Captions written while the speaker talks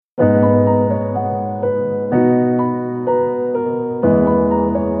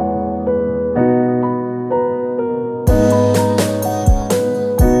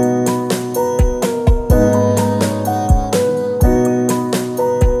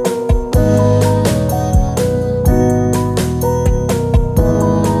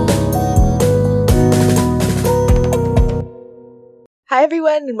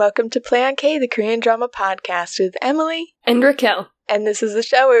everyone, and welcome to Play on K, the Korean drama podcast with Emily and Raquel. And this is the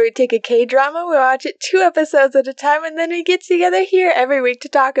show where we take a K-drama, we watch it 2 episodes at a time, and then we get together here every week to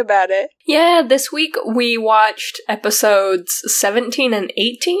talk about it. Yeah, this week we watched episodes 17 and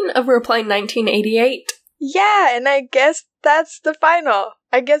 18 of Reply 1988. Yeah, and I guess that's the final.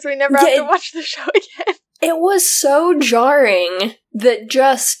 I guess we never have to watch the show again. It was so jarring that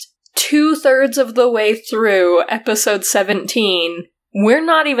just 2/3 of the way through episode 17, we're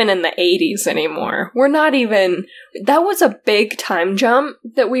not even in the 80s anymore. That was a big time jump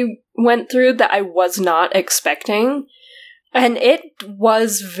that we went through that I was not expecting. And it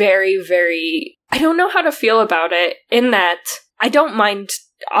was very, very, I don't know how to feel about it, in that I don't mind,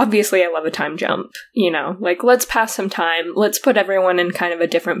 obviously I love a time jump, let's pass some time, let's put everyone in kind of a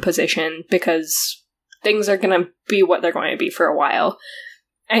different position, because things are gonna be what they're going to be for a while.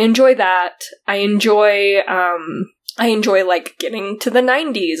 I enjoy that. I enjoy getting to the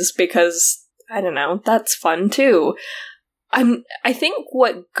 90s because, I don't know, that's fun too. I think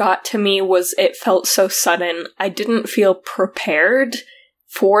what got to me was it felt so sudden. I didn't feel prepared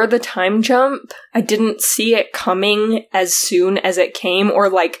for the time jump. I didn't see it coming as soon as it came,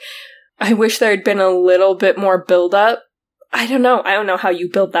 or I wish there had been a little bit more build up. I don't know how you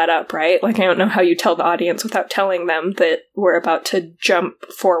build that up, right? I don't know how you tell the audience without telling them that we're about to jump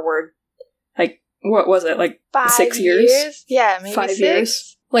forward. What was it, 6 years? Yeah, maybe 5 6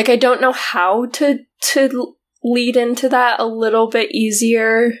 years. I don't know how to lead into that a little bit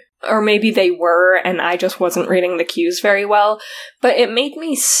easier. Or maybe they were, and I just wasn't reading the cues very well. But it made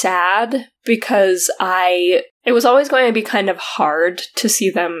me sad because it was always going to be kind of hard to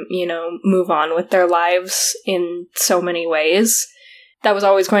see them, move on with their lives in so many ways. That was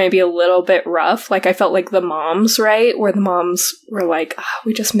always going to be a little bit rough. I felt like the moms, right? Where the moms were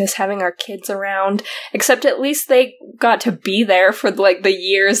we just miss having our kids around. Except at least they got to be there for the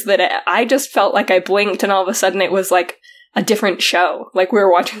years that I just felt like I blinked and all of a sudden it was a different show. We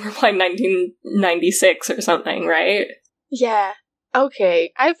were watching Reply 1996 or something, right? Yeah.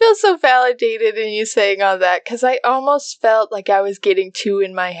 Okay. I feel so validated in you saying all that, because I almost felt like I was getting too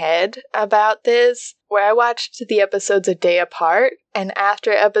in my head about this, where I watched the episodes a day apart, and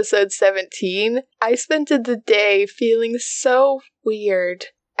after episode 17, I spent the day feeling so weird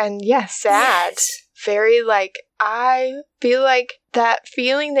and, sad. Yes. Very, I feel like that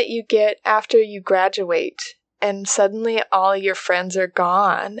feeling that you get after you graduate, and suddenly all your friends are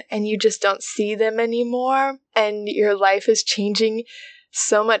gone, and you just don't see them anymore, and your life is changing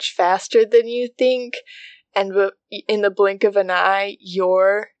so much faster than you think, and in the blink of an eye,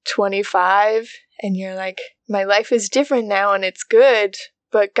 you're 25, and you're my life is different now, and it's good,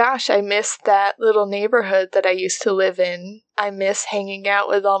 but gosh, I miss that little neighborhood that I used to live in. I miss hanging out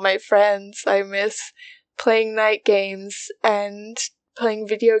with all my friends. I miss playing night games, and playing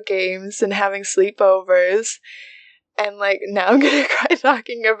video games and having sleepovers, and now I'm gonna cry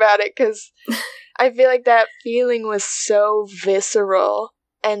talking about it because I feel like that feeling was so visceral,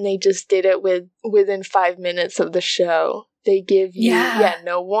 and they just did it within 5 minutes of the show. They give you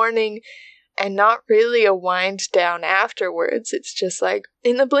no warning and not really a wind down afterwards. It's just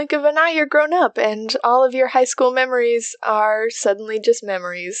in the blink of an eye you're grown up, and all of your high school memories are suddenly just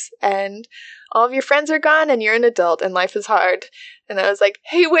memories, and all of your friends are gone, and you're an adult, and life is hard. And I was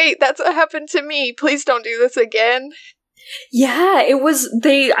hey, wait, that's what happened to me. Please don't do this again. Yeah, it was,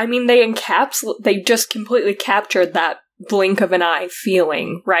 they just completely captured that blink of an eye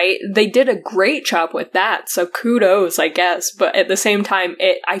feeling, right? They did a great job with that, so kudos, I guess. But at the same time,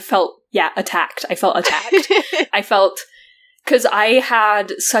 I felt, attacked. I felt attacked. I felt, because I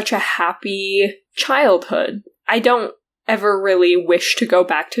had such a happy childhood. I don't ever really wish to go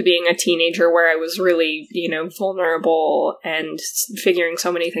back to being a teenager where I was really, vulnerable and figuring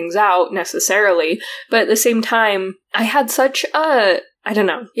so many things out necessarily. But at the same time, I had such I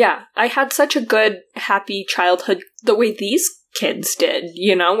had such a good, happy childhood the way these kids did,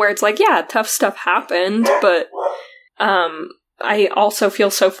 where it's tough stuff happened, but I also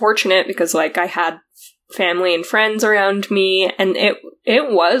feel so fortunate because I had family and friends around me, and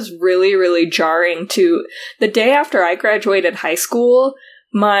it was really, really jarring to the day after I graduated high school.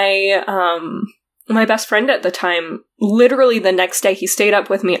 My best friend at the time, literally the next day, he stayed up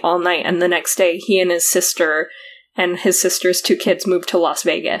with me all night, and the next day he and his sister and his sister's 2 kids moved to Las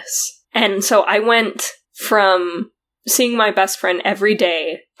Vegas. And so I went from seeing my best friend every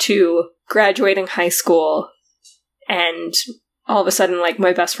day to graduating high school, and all of a sudden,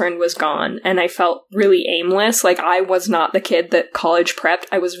 my best friend was gone, and I felt really aimless. I was not the kid that college prepped.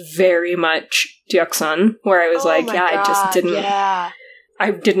 I was very much Deoksun, where I was I just didn't... Yeah.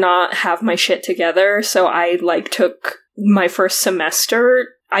 I did not have my shit together, so I, took my first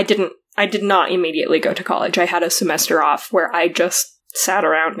semester, I did not immediately go to college. I had a semester off where I just sat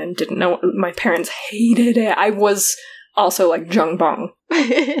around and didn't know. My parents hated it. I was also like Jung Bong.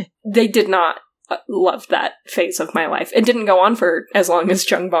 They did not love that phase of my life. It didn't go on for as long as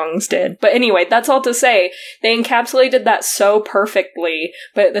Jung Bong's did. But anyway, that's all to say, they encapsulated that so perfectly,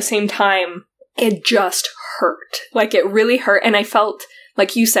 but at the same time, it just hurt. Like, it really hurt, and I felt,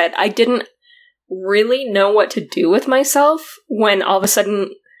 like you said, I didn't really know what to do with myself when all of a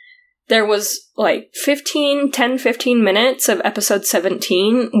sudden there was like 15 minutes of episode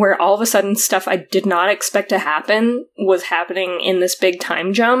 17 where all of a sudden stuff I did not expect to happen was happening in this big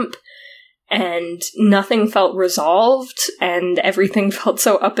time jump, and nothing felt resolved, and everything felt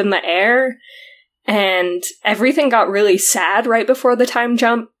so up in the air, and everything got really sad right before the time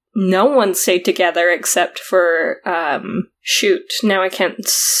jump. No one stayed together except for, now I can't,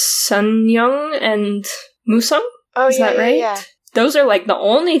 Sun Young and Musung? Oh, Is that right? Yeah. Those are like the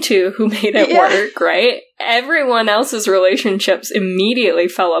only two who made it work, right? Everyone else's relationships immediately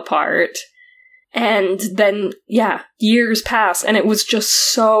fell apart. And then, years passed, and it was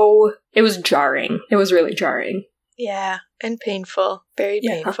just it was jarring. It was really jarring. Yeah, and painful. Very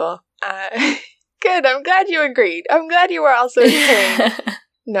painful. Good, I'm glad you agreed. I'm glad you were also in pain.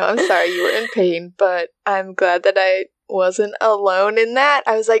 No, I'm sorry you were in pain, but I'm glad that I wasn't alone in that.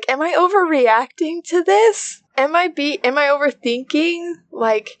 I was like, am I overreacting to this? Am I overthinking,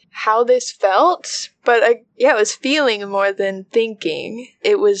 like, how this felt? But it was feeling more than thinking.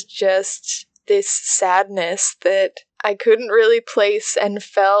 It was just this sadness that I couldn't really place and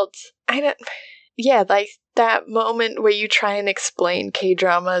felt, like that moment where you try and explain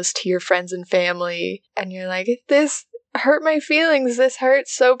K-dramas to your friends and family, and you're like, this hurt my feelings, this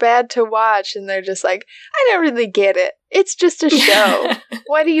hurts so bad to watch, and they're just like, I don't really get it. It's just a show.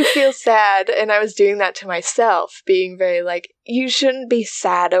 Why do you feel sad? And I was doing that to myself, being very like, you shouldn't be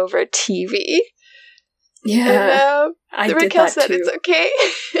sad over TV. Yeah, and Raquel said too. It's okay.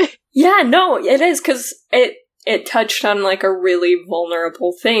 Yeah, no, it is, because it touched on like a really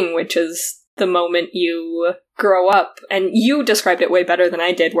vulnerable thing, which is the moment you grow up, and you described it way better than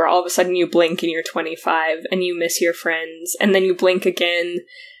I did, where all of a sudden you blink and you're 25 and you miss your friends, and then you blink again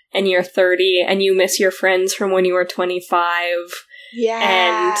and you're 30 and you miss your friends from when you were 25.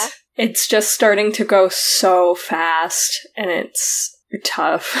 Yeah. And it's just starting to go so fast, and it's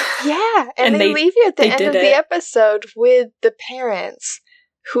tough. Yeah, and they leave you at the end of the episode with the parents,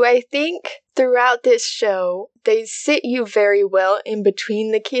 who I think throughout this show, they sit you very well in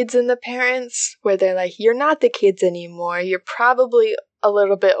between the kids and the parents, where they're like, you're not the kids anymore, you're probably a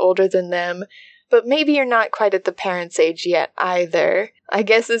little bit older than them, but maybe you're not quite at the parents' age yet either. I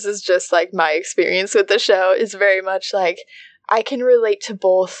guess this is just like my experience with the show, is very much like, I can relate to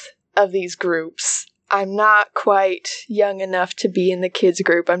both of these groups. I'm not quite young enough to be in the kids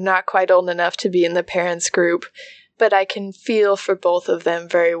group, I'm not quite old enough to be in the parents group, but I can feel for both of them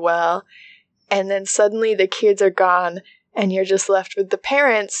very well. And then suddenly the kids are gone, and you're just left with the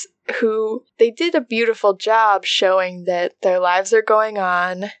parents, who, they did a beautiful job showing that their lives are going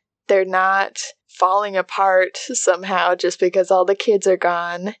on. They're not falling apart somehow just because all the kids are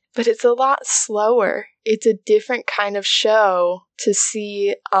gone. But it's a lot slower. It's a different kind of show to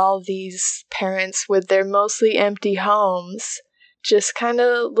see all these parents with their mostly empty homes just kind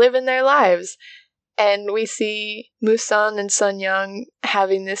of living their lives. And we see Musung and Sun Young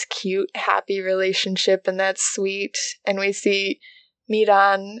having this cute, happy relationship, and that's sweet. And we see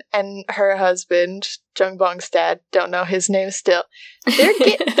Miran and her husband, Jung Bong's dad, don't know his name still.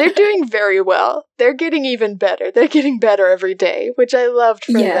 They're doing very well. They're getting even better. They're getting better every day, which I loved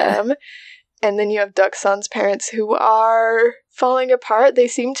for them. And then you have Deok-sun's parents, who are falling apart. They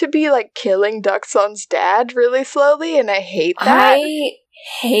seem to be like killing Deok-sun's dad really slowly, and I hate that. I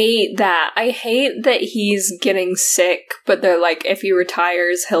hate that. I hate that he's getting sick, but they're like, if he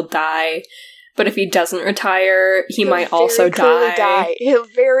retires, he'll die. But if he doesn't retire, he'll might also die. He'll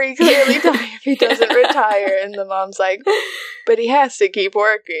very clearly die if he doesn't retire. And the mom's like, but he has to keep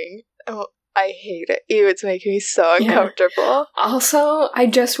working. Oh, I hate it. Ew, it's making me so uncomfortable. Yeah. Also, I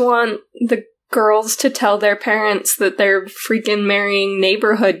just want the girls to tell their parents that they're freaking marrying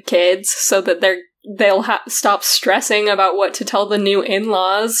neighborhood kids, so that they'll stop stressing about what to tell the new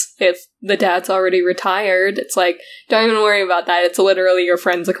in-laws if the dad's already retired. It's like, don't even worry about that. It's literally your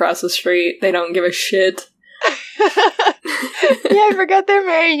friends across the street. They don't give a shit. Yeah, I forgot they're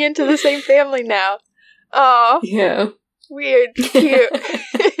marrying into the same family now. Oh. Yeah. Weird. Cute.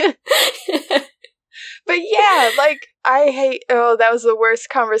 But yeah, like, that was the worst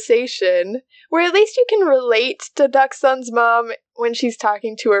conversation. Where at least you can relate to Deok-sun's mom when she's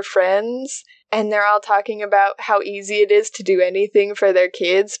talking to her friends. and they're all talking about how easy it is to do anything for their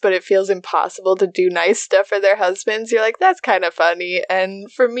kids, but it feels impossible to do nice stuff for their husbands. You're like, that's kind of funny,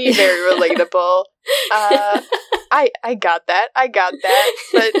 and for me, very relatable. I got that.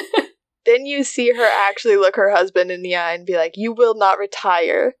 But then you see her actually look her husband in the eye and be like, you will not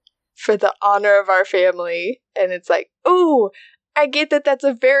retire for the honor of our family. And it's like, ooh, I get that that's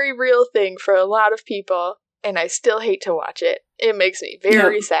a very real thing for a lot of people, and I still hate to watch it. It makes me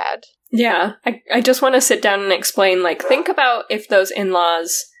very sad. Yeah. I just want to sit down and explain, like, think about if those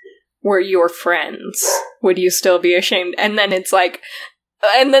in-laws were your friends. Would you still be ashamed? And then it's like,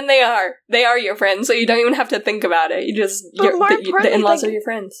 and then they are your friends, so you don't even have to think about it. You just, the in-laws are your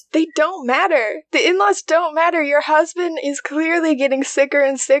friends. They don't matter. The in-laws don't matter. Your husband is clearly getting sicker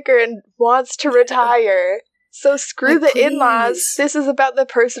and sicker and wants to retire. So screw the in-laws. This is about the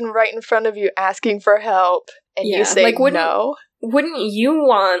person right in front of you asking for help, and you say like, no. Wouldn't you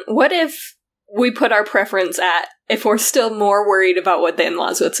want, what if we put our preference at, if we're still more worried about what the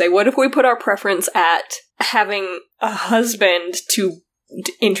in-laws would say, what if we put our preference at having a husband to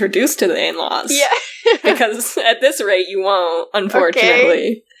introduce to the in-laws? Yeah. Because at this rate you won't, unfortunately.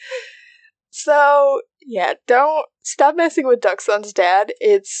 Okay. So, yeah, don't stop messing with Duckson's dad.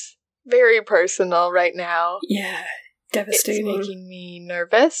 It's very personal right now. Yeah, devastating. It's making me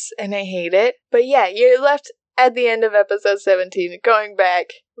nervous, and I hate it. But yeah, you're left at the end of episode 17, going back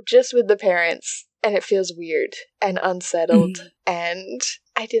just with the parents, and it feels weird and unsettled, and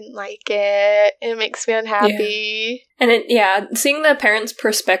I didn't like it. It makes me unhappy. Yeah. And seeing the parents'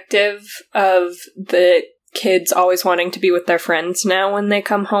 perspective of the kids always wanting to be with their friends now when they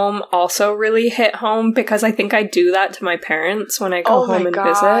come home also really hit home, because I think I do that to my parents when I go home and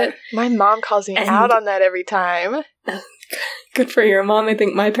visit. My mom calls me out on that every time. Good for your mom. I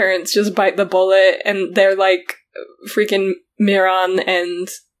think my parents just bite the bullet, and they're like freaking Miran and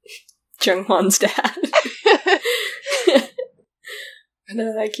Jungwon's dad. And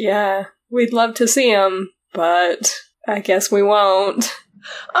they're like, yeah, we'd love to see him, but I guess we won't.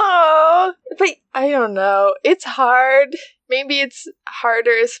 Oh, but I don't know. It's hard. Maybe it's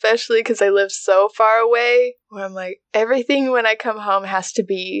harder, especially because I live so far away, where I'm like, everything when I come home has to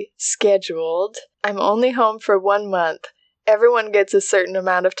be scheduled. I'm only home for 1 month. Everyone gets a certain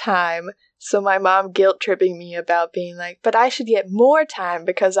amount of time. So my mom guilt-tripping me about being like, but I should get more time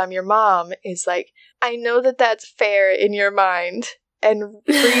because I'm your mom, is like, I know that that's fair in your mind, and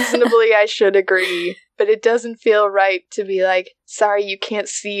reasonably I should agree, but it doesn't feel right to be like, sorry, you can't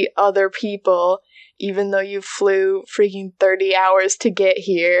see other people, even though you flew freaking 30 hours to get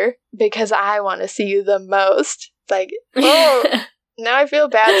here, because I want to see you the most. Like, oh, now I feel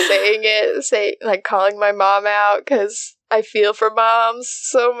bad saying it, calling my mom out, because I feel for moms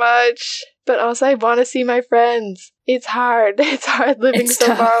so much, but also I want to see my friends. It's hard. It's hard living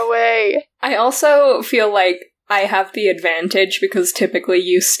so far away. I also feel like I have the advantage because typically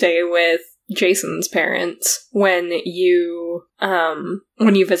you stay with Jason's parents when you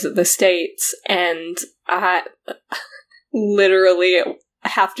visit the States, and I literally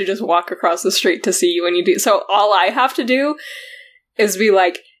have to just walk across the street to see you when you do. So all I have to do is be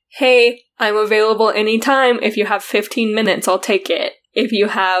like, hey, I'm available anytime. If you have 15 minutes, I'll take it. If you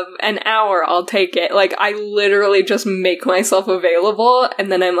have an hour, I'll take it. Like, I literally just make myself available,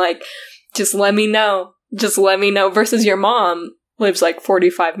 and then I'm like, just let me know. Just let me know. Versus your mom lives like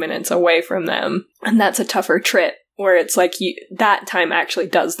 45 minutes away from them, and that's a tougher trip, where it's like that time actually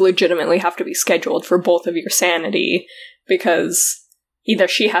does legitimately have to be scheduled for both of your sanity, because either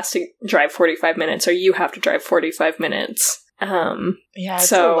she has to drive 45 minutes or you have to drive 45 minutes. Yeah,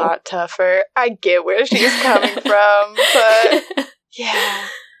 it's a lot tougher. I get where she's coming from, but yeah,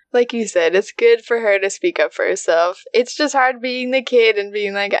 like you said, it's good for her to speak up for herself. It's just hard being the kid and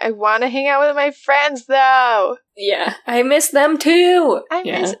being like, I want to hang out with my friends, though. Yeah, I miss them too. I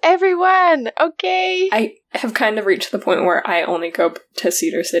miss everyone, okay? I have kind of reached the point where I only go to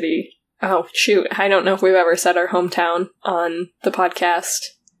Cedar City. Oh, shoot. I don't know if we've ever said our hometown on the podcast.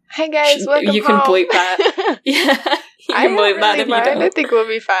 Hi, guys. Welcome You can home. bleep that. Yeah. You can bleep that if you don't. I think we'll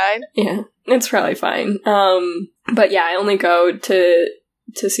be fine. Yeah, it's probably fine. But yeah, I only go to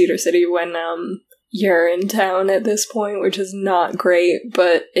Cedar City when you're in town at this point, which is not great,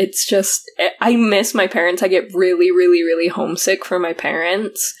 but it's just, I miss my parents. I get really, really, really homesick for my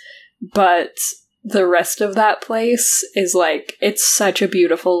parents, but the rest of that place is like, it's such a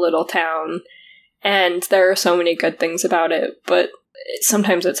beautiful little town, and there are so many good things about it, but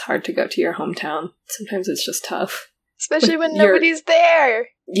sometimes it's hard to go to your hometown. Sometimes it's just tough. Especially when nobody's there.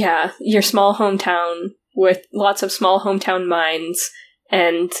 Yeah, your small hometown with lots of small hometown minds,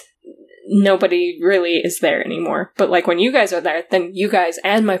 and nobody really is there anymore. But, like, when you guys are there, then you guys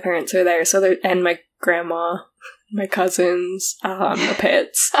and my parents are there, and my grandma, my cousins, the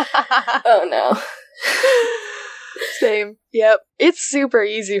Pitts. Oh, no. Same. Yep. It's super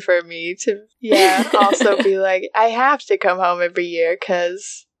easy for me to, also be like, I have to come home every year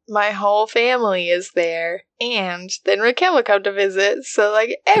because my whole family is there. And then Raquel will come to visit. So,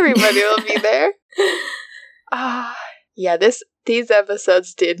 like, everybody will be there. Yeah, these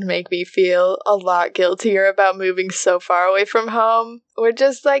episodes did make me feel a lot guiltier about moving so far away from home. Or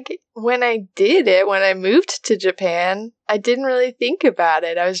just, like, when I moved to Japan, I didn't really think about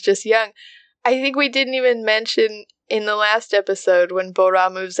it. I was just young. I think we didn't even mention in the last episode when Bora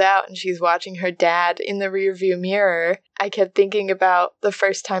moves out and she's watching her dad in the rearview mirror. I kept thinking about the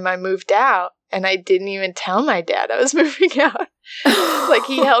first time I moved out, and I didn't even tell my dad I was moving out. Like,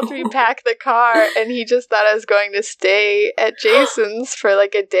 he helped me pack the car, and he just thought I was going to stay at Jason's for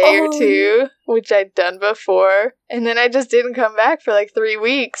like a day or two, which I'd done before. And then I just didn't come back for like 3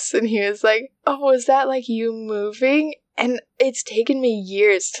 weeks, and he was like, oh, was that like you moving? And it's taken me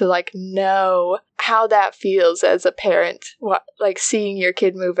years to, like, know how that feels as a parent, like, seeing your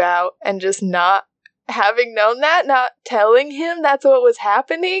kid move out and just not having known that, not telling him that's what was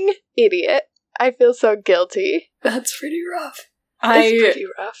happening. Idiot. I feel so guilty. That's pretty rough. It's pretty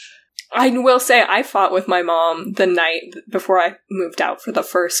rough. I will say I fought with my mom the night before I moved out for the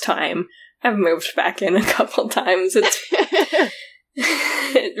first time. I've moved back in a couple times.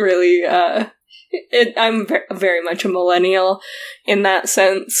 It really, I'm very much a millennial in that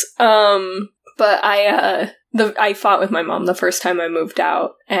sense. But I fought with my mom the first time I moved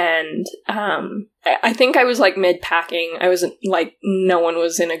out, and I think I was like mid-packing. I was like, no one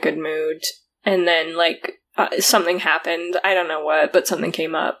was in a good mood, and then like something happened. I don't know what, but something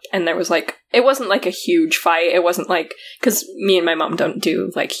came up, and there was like, it wasn't like a huge fight. It wasn't like, because me and my mom don't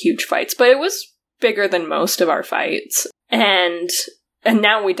do like huge fights, but it was bigger than most of our fights, and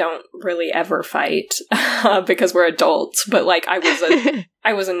now we don't really ever fight because we're adults. But like, I was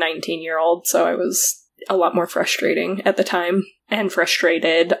a 19-year-old, so I was a lot more frustrating at the time, and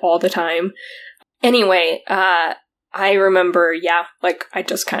frustrated all the time. Anyway, I remember, like, I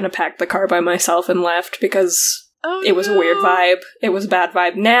just kind of packed the car by myself and left because it was a weird vibe. It was a bad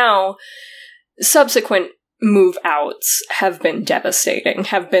vibe. Now, subsequent move outs have been devastating,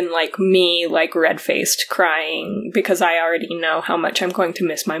 have been like me, like red-faced crying because I already know how much I'm going to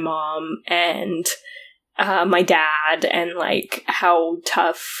miss my mom and my dad, and like how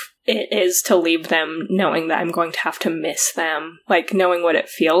tough it is to leave them knowing that I'm going to have to miss them, like knowing what it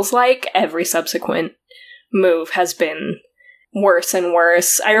feels like. Every subsequent move has been worse and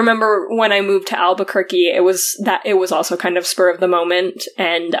worse. I remember when I moved to Albuquerque, it was also kind of spur of the moment,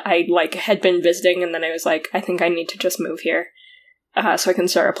 and I like had been visiting, and then I was like, I think I need to just move here so I can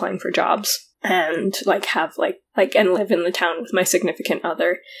start applying for jobs and like have like and live in the town with my significant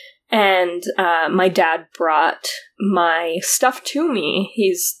other. And my dad brought my stuff to me.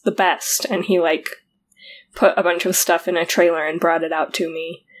 He's the best, and he like put a bunch of stuff in a trailer and brought it out to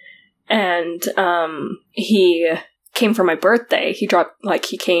me. And he came for my birthday. He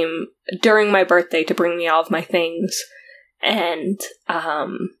came during my birthday to bring me all of my things. And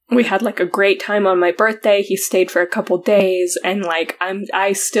we had like a great time on my birthday. He stayed for a couple days, and like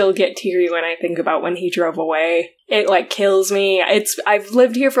I still get teary when I think about when he drove away. It like kills me. I've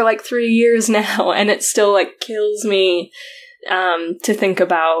lived here for like 3 years now, and it still like kills me to think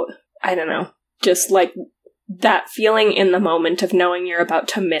about, I don't know, just like that feeling in the moment of knowing you're about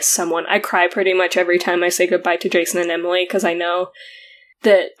to miss someone. I cry pretty much every time I say goodbye to Jason and Emily, because I know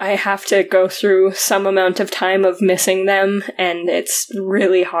that I have to go through some amount of time of missing them, and it's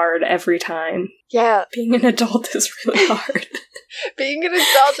really hard every time. Yeah. Being an adult is really hard. Being an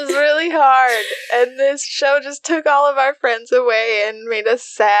adult is really hard, and this show just took all of our friends away and made us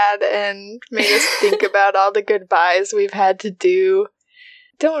sad and made us think about all the goodbyes we've had to do.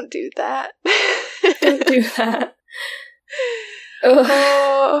 Don't do that. Don't do that.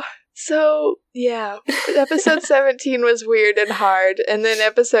 Oh, so, yeah. Episode 17 was weird and hard, and then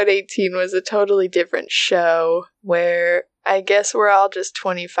episode 18 was a totally different show, where I guess we're all just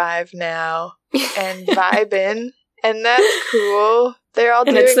 25 now, and vibing, and that's cool. They're all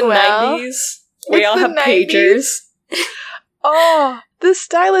doing well. And it's the well. 90s. We all have 90s. Pagers. Oh, the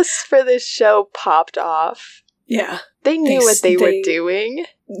stylists for this show popped off. Yeah. They knew what they were doing.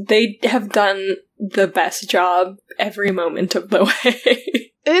 They have done the best job every moment of the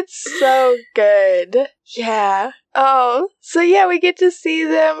way. It's so good. Yeah. Oh, so yeah, we get to see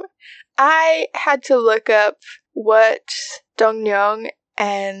them. I had to look up what Dongryong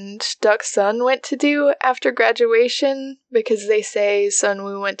and Duck-sun went to do after graduation, because they say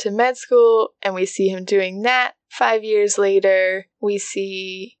Sunwoo went to med school, and we see him doing that. 5 years later, we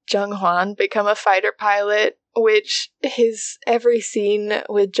see Jung-hwan become a fighter pilot, which his every scene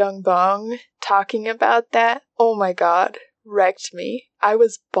with Jung-bong talking about that, oh my god, wrecked me. I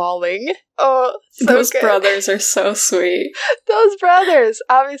was bawling. Oh, so those good. brothers are so sweet. Those brothers.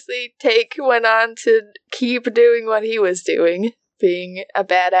 Obviously, Taek went on to keep doing what he was doing, being a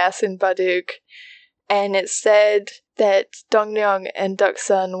badass in Baduk. And it said that Dongryung and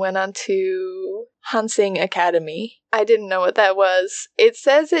Duck-sun went on to Hansing Academy. I didn't know what that was. It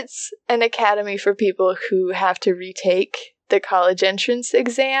says it's an academy for people who have to retake the college entrance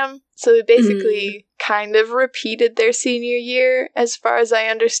exam. So they basically kind of repeated their senior year, as far as I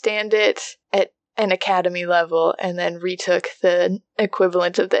understand it, at an academy level, and then retook the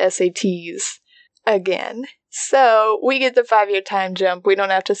equivalent of the SATs again. So we get the 5-year time jump. We don't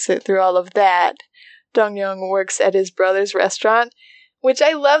have to sit through all of that. Dongryung works at his brother's restaurant, which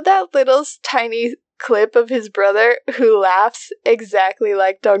I love that little tiny clip of his brother who laughs exactly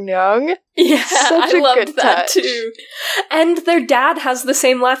like Dongryung. Yeah, Such I a loved good that touch. too. And their dad has the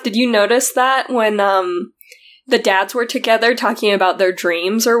same laugh. Did you notice that when the dads were together talking about their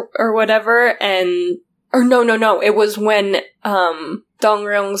dreams or whatever? No. It was when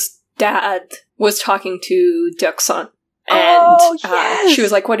Dongryung's dad was talking to Duck-sun. And yes. She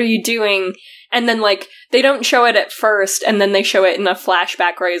was like, "What are you doing?" And then, like, they don't show it at first, and then they show it in a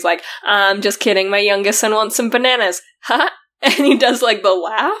flashback where he's like, "I'm just kidding, my youngest son wants some bananas." Ha! And he does, like, the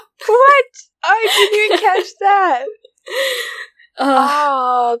laugh. What? I didn't even catch that.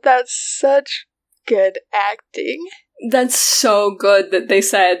 Oh, that's such good acting. That's so good that they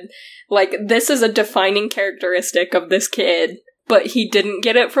said, like, this is a defining characteristic of this kid, but he didn't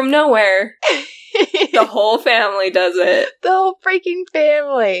get it from nowhere. The whole family does it. The whole freaking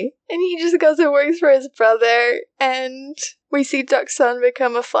family. And he just goes and works for his brother, and we see Duck-sun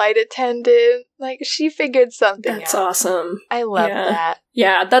become a flight attendant. Like, she figured something That's out. awesome. I love that.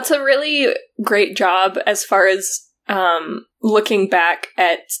 Yeah, that's a really great job as far as looking back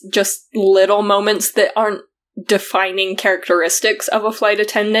at just little moments that aren't defining characteristics of a flight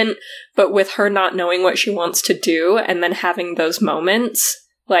attendant, but with her not knowing what she wants to do and then having those moments.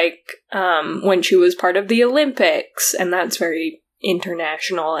 Like, when she was part of the Olympics, and that's very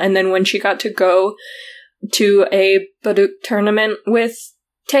international. And then when she got to go to a Baduk tournament with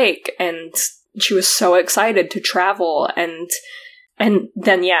Taek, and she was so excited to travel, and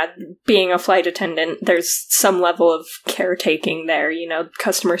then, yeah, being a flight attendant, there's some level of caretaking there, you know,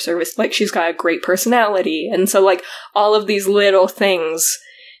 customer service. Like, she's got a great personality, and so, like, all of these little things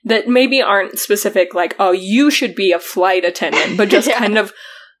that maybe aren't specific, like, oh, you should be a flight attendant, but just kind of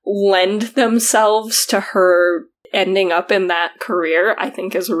lend themselves to her ending up in that career, I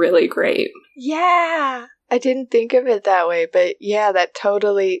think is really great. Yeah. I didn't think of it that way, but yeah, that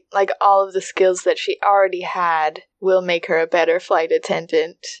totally, like, all of the skills that she already had will make her a better flight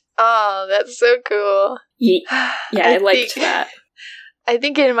attendant. Oh, that's so cool. Yeah, I liked that. I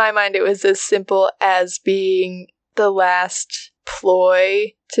think in my mind it was as simple as being the last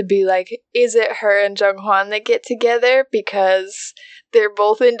ploy to be like, is it her and Jung-hwan that get together? Because they're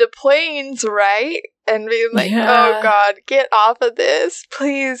both into planes, right? And being like, oh god, get off of this,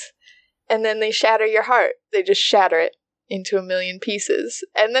 please. And then they shatter your heart. They just shatter it into a million pieces.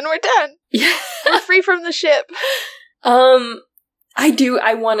 And then we're done. Yeah. We're free from the ship.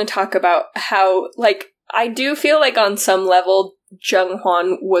 I want to talk about how, like, I do feel like on some level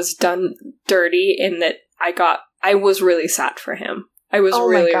Jung-hwan was done dirty in that I was really sad for him. I was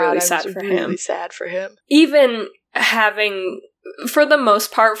really sad for him. Really sad for him. Even having, for the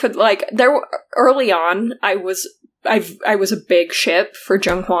most part, early on, I was a big ship for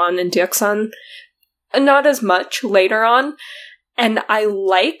Jung-hwan and Duck-sun. Not as much later on. And I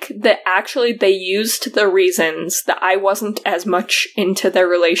like that actually they used the reasons that I wasn't as much into their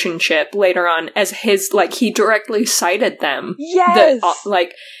relationship later on as his, like, he directly cited them. Yes!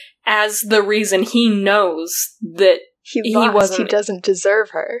 As the reason he knows that he doesn't deserve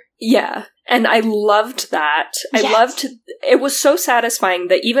her. Yeah. And I loved that. Yes. It was so satisfying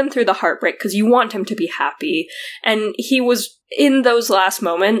that even through the heartbreak, because you want him to be happy, and he was, in those last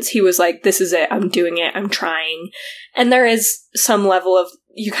moments, he was like, this is it, I'm doing it, I'm trying. And there is some level of,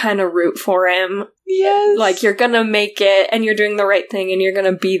 you kind of root for him. Yes. Like, you're gonna make it, and you're doing the right thing, and you're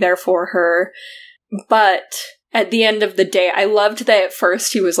gonna be there for her. But at the end of the day, I loved that at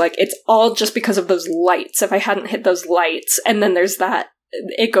first he was like, it's all just because of those lights. If I hadn't hit those lights, and then there's that,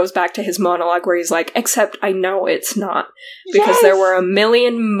 it goes back to his monologue where he's like, except I know it's not. Because there were a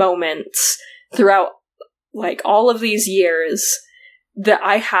million moments throughout, like, all of these years that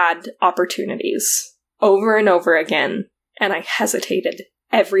I had opportunities over and over again, and I hesitated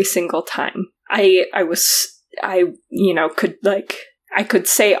every single time. I could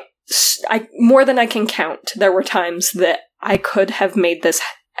say more than I can count. There were times that I could have made this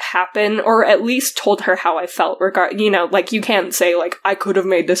happen, or at least told her how I felt you can't say, like, I could have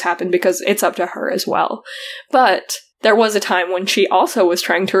made this happen, because it's up to her as well. But there was a time when she also was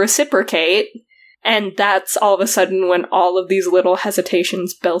trying to reciprocate, and that's all of a sudden when all of these little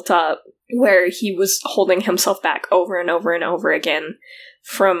hesitations built up, where he was holding himself back over and over and over again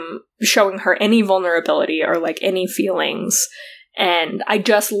from showing her any vulnerability or, like, any feelings. And I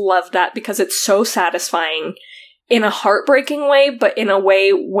just love that, because it's so satisfying in a heartbreaking way, but in a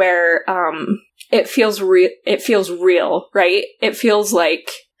way where it feels real, right? It feels like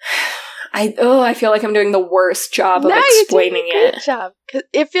I feel like I'm doing the worst job of explaining it. You're doing a great job, 'cause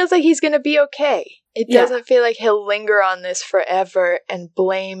it feels like he's going to be okay. It doesn't feel like he'll linger on this forever and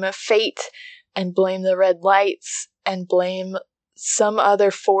blame fate and blame the red lights and blame some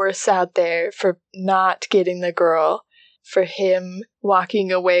other force out there for not getting the girl, for him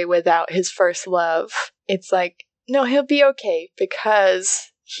walking away without his first love. It's like, no, he'll be okay,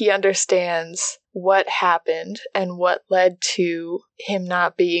 because he understands what happened and what led to him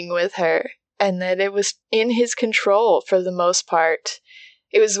not being with her, and that it was in his control for the most part.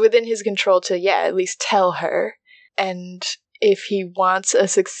 It was within his control to, at least tell her. And if he wants a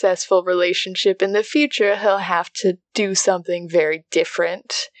successful relationship in the future, he'll have to do something very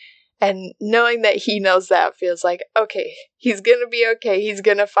different. And knowing that he knows that feels like, okay, he's gonna be okay, he's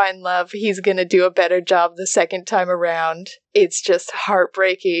gonna find love, he's gonna do a better job the second time around. It's just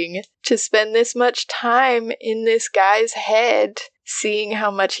heartbreaking to spend this much time in this guy's head, seeing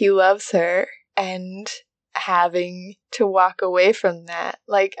how much he loves her, and having to walk away from that.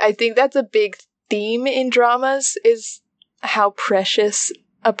 Like, I think that's a big theme in dramas, is how precious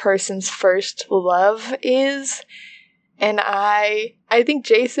a person's first love is. And I think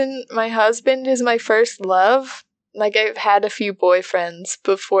Jason, my husband, is my first love. Like, I've had a few boyfriends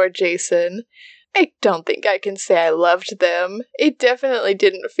before Jason. I don't think I can say I loved them. It definitely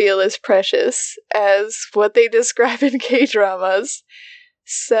didn't feel as precious as what they describe in K-dramas.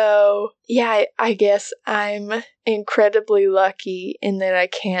 So, I guess I'm incredibly lucky in that I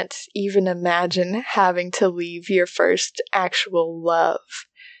can't even imagine having to leave your first actual love.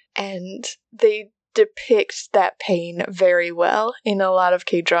 And they depict that pain very well in a lot of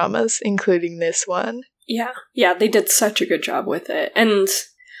K-dramas, including this one. Yeah, they did such a good job with it. And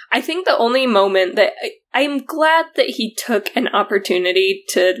I think the only moment that I'm glad that he took an opportunity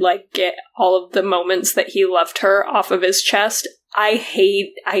to, like, get all of the moments that he loved her off of his chest. I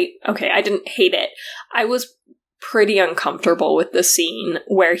didn't hate it. I was pretty uncomfortable with the scene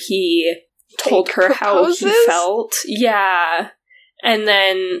where he told her how he felt. Yeah. And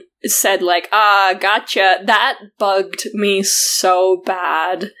then said, like, gotcha. That bugged me so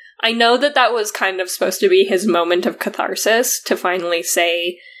bad. I know that was kind of supposed to be his moment of catharsis, to finally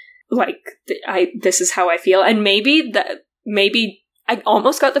say, like, this is how I feel. And maybe I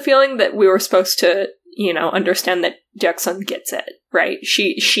almost got the feeling that we were supposed to, understand that Jackson gets it, right?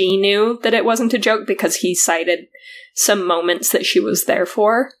 She knew that it wasn't a joke, because he cited some moments that she was there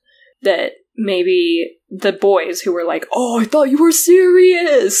for, that maybe the boys who were like, oh, I thought you were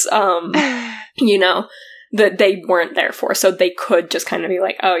serious, that they weren't there for, so they could just kind of be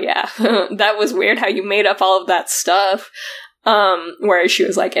like, oh yeah, that was weird how you made up all of that stuff. Whereas she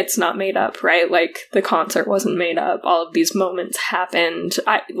was like, it's not made up, right? Like, the concert wasn't made up. All of these moments happened.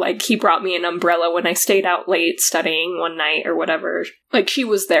 He brought me an umbrella when I stayed out late studying one night or whatever. Like, she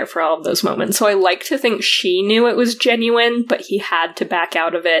was there for all of those moments. So I like to think she knew it was genuine, but he had to back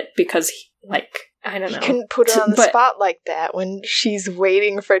out of it because, I don't know. You couldn't put her on the spot like that when she's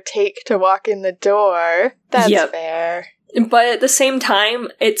waiting for Take to walk in the door. That's fair. But at the same time,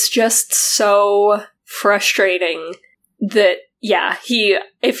 it's just so frustrating that,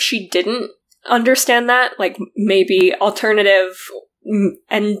 if she didn't understand that, like, maybe alternative,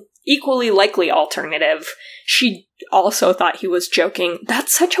 and equally likely alternative, she also thought he was joking.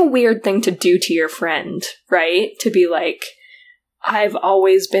 That's such a weird thing to do to your friend, right? To be like, I've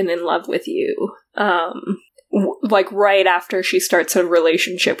always been in love with you. Right after she starts a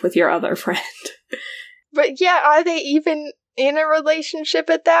relationship with your other friend. But are they even in a relationship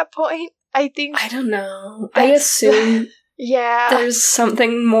at that point? I don't know. I assume there's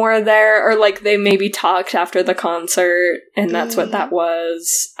something more there, or they maybe talked after the concert and that's what that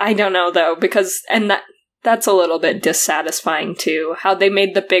was. I don't know though, because that's a little bit dissatisfying too, how they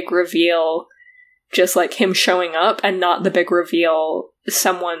made the big reveal just like him showing up, and not the big reveal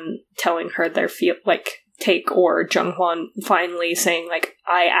someone telling her take or Jung-hwan finally saying, like,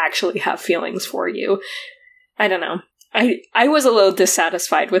 I actually have feelings for you. I don't know. I was a little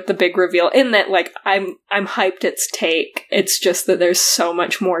dissatisfied with the big reveal in that, like, I'm hyped its take. It's just that there's so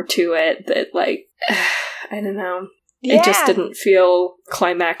much more to it that, like, I don't know. Yeah. It just didn't feel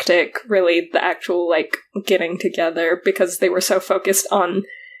climactic, really, the actual, like, getting together, because they were so focused on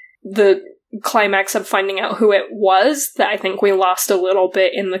the climax of finding out who it was that I think we lost a little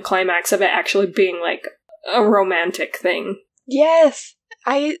bit in the climax of it actually being, like, a romantic thing. Yes!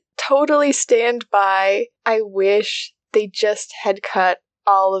 I totally stand by. I wish they just had cut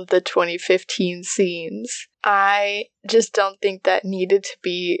all of the 2015 scenes. I just don't think that needed to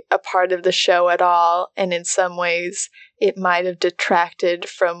be a part of the show at all, and in some ways it might have detracted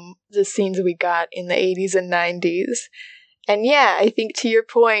from the scenes we got in the 80s and 90s. And yeah, I think to your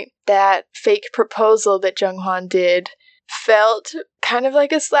point, that fake proposal that Jung-hwan did felt kind of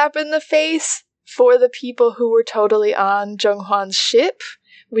like a slap in the face for the people who were totally on Jung-hwan's ship,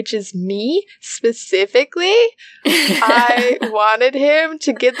 which is me, specifically. I wanted him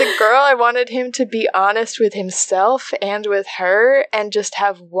to get the girl. I wanted him to be honest with himself and with her and just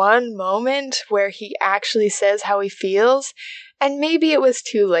have one moment where he actually says how he feels. And maybe it was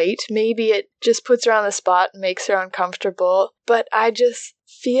too late. Maybe it just puts her on the spot and makes her uncomfortable. But I just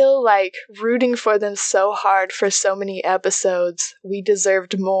feel like rooting for them so hard for so many episodes, we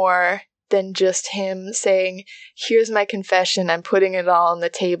deserved more than just him saying, here's my confession, I'm putting it all on the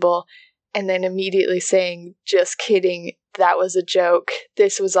table, and then immediately saying, just kidding, that was a joke,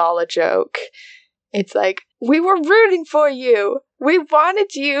 this was all a joke. It's like, we were rooting for you! We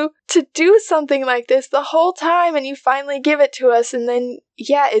wanted you to do something like this the whole time, and you finally give it to us, and then,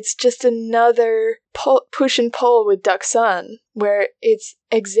 yeah, it's just another push and pull with Duck-sun, where it's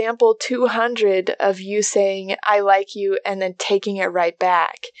example 200 of you saying, I like you, and then taking it right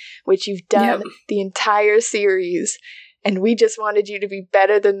back, which you've done the entire series, and we just wanted you to be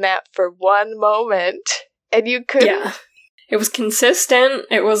better than that for one moment, and you couldn't. Yeah. It was consistent,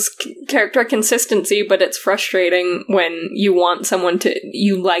 it was character consistency, but it's frustrating when you want someone to,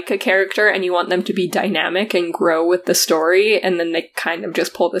 you like a character and you want them to be dynamic and grow with the story, and then they kind of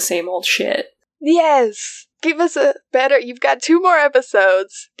just pull the same old shit. Yes! Give us a better, you've got 2 more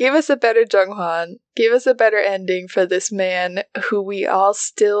episodes. Give us a better Jung-hwan. Give us a better ending for this man who we all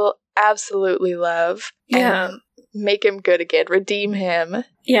still absolutely love. Yeah. And make him good again. Redeem him.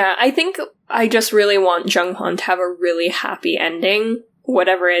 Yeah, I think I just really want Jung-hwan to have a really happy ending,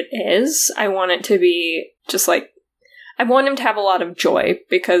 whatever it is. I want it to be just like, I want him to have a lot of joy,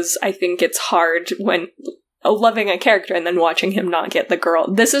 because I think it's hard when loving a character and then watching him not get the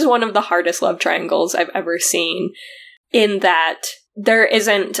girl. This is one of the hardest love triangles I've ever seen, in that there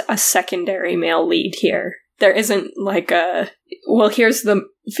isn't a secondary male lead here. There isn't like a, well, here's the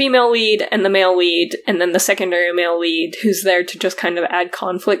female lead and the male lead, and then the secondary male lead who's there to just kind of add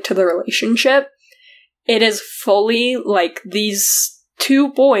conflict to the relationship. It is fully like these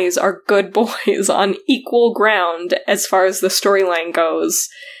 2 boys are good boys on equal ground as far as the storyline goes,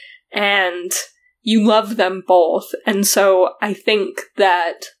 and you love them both. And so I think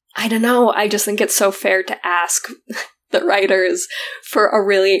that, I don't know, I just think it's so fair to ask the writers for a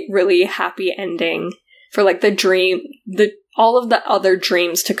really, really happy ending. For, like, the dream, all of the other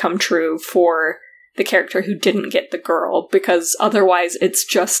dreams to come true for the character who didn't get the girl, because otherwise it's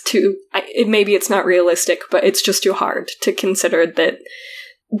just too, maybe it's not realistic, but it's just too hard to consider that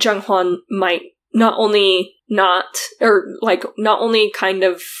Jung-hwan might not only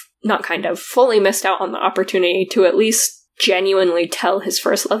fully missed out on the opportunity to at least genuinely tell his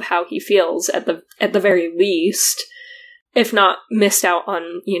first love how he feels at the very least, if not missed out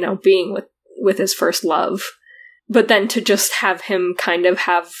on, being with his first love, but then to just have him kind of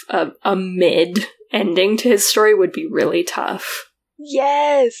have a mid ending to his story would be really tough.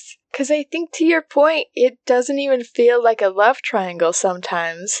 Yes, because I think to your point, it doesn't even feel like a love triangle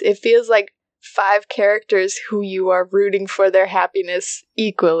sometimes. It feels like 5 characters who you are rooting for their happiness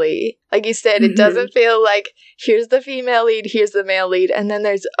equally. Like you said, it doesn't feel like, here's the female lead, here's the male lead, and then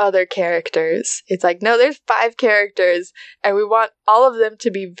there's other characters. It's like, no, there's 5 characters, and we want all of them to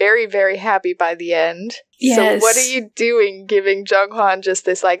be very, very happy by the end. Yes. So what are you doing giving Jung-hwan just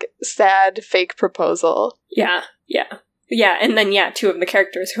this, like, sad, fake proposal? Yeah, and then, 2 of the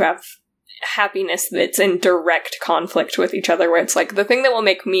characters who have happiness that's in direct conflict with each other, where it's like, the thing that will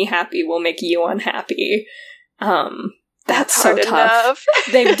make me happy will make you unhappy. That's so tough.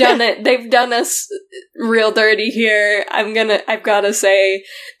 They've done us real dirty here. I've gotta say,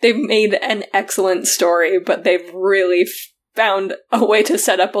 they've made an excellent story, but they've really found a way to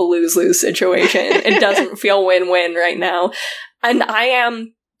set up a lose-lose situation. It doesn't feel win-win right now. And I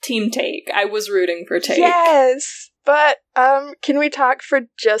am Team Take. I was rooting for Take. Yes! But, can we talk for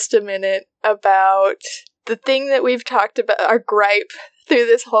just a minute about the thing that we've talked about, our gripe through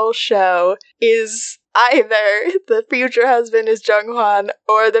this whole show, is either the future husband is Jung-hwan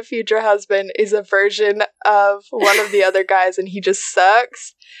or the future husband is a version of one of the other guys and he just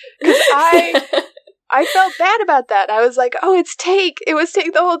sucks. Because I felt bad about that. I was like, oh, it's Take. It was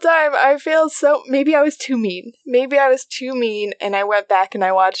Take the whole time. I feel so... Maybe I was too mean. And I went back and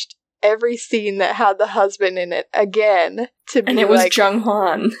I watched every scene that had the husband in it again to be and it was like,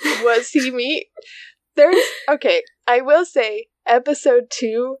 Jung-hwan. Was he me? Okay, I will say, episode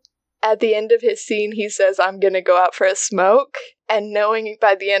 2, at the end of his scene, he says, I'm gonna go out for a smoke. And knowing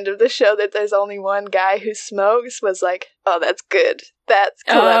by the end of the show that there's only one guy who smokes was like, oh, that's good. That's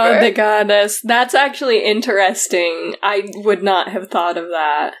clever. Oh, the goddess. That's actually interesting. I would not have thought of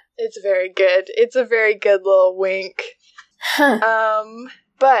that. It's very good. It's a very good little wink. Huh.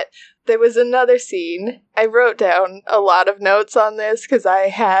 But there was another scene. I wrote down a lot of notes on this because I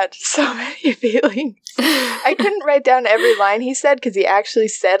had so many feelings. I couldn't write down every line he said because he actually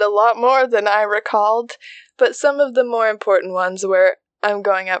said a lot more than I recalled. But some of the more important ones were, I'm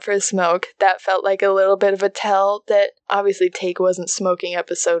going out for a smoke. That felt like a little bit of a tell that obviously Take wasn't smoking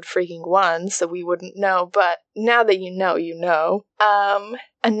episode freaking 1, so we wouldn't know. But now that you know, you know.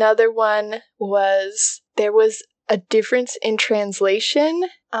 Another one was, there was a difference in translation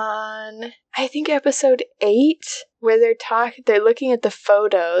on, I think, episode 8, where they're looking at the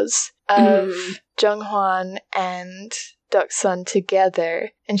photos of Jung-hwan and Duck-sun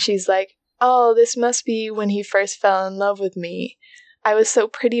together, and she's like, oh, this must be when he first fell in love with me. I was so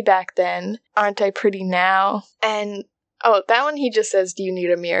pretty back then. Aren't I pretty now? And, oh, that one he just says, do you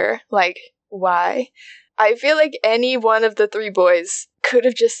need a mirror? Like, why? I feel like any one of the 3 boys could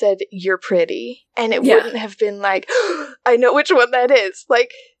have just said, you're pretty. And it wouldn't have been like, I know which one that is.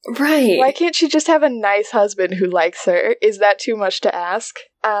 Like, right. Why can't she just have a nice husband who likes her? Is that too much to ask?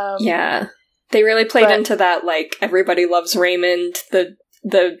 Yeah. They really played into that, like, everybody loves Raymond,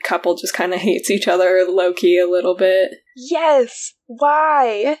 the couple just kind of hates each other low-key a little bit. Yes!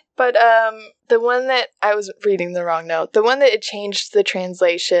 Why? But, the one that... I was reading the wrong note. The one that it changed the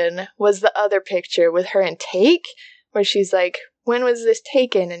translation was the other picture with her and Take, where she's like, when was this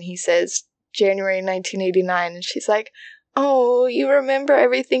taken? And he says, January 1989. And she's like, oh, you remember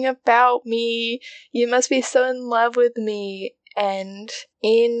everything about me. You must be so in love with me. And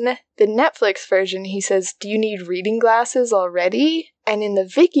in the Netflix version, he says, do you need reading glasses already? And in the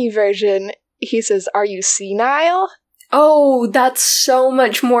Vicky version, he says, are you senile? Oh, that's so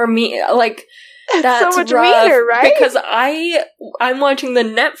much more like, that's so much rough, meaner, right? Because I'm watching the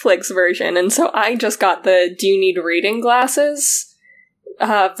Netflix version, and so I just got the do you need reading glasses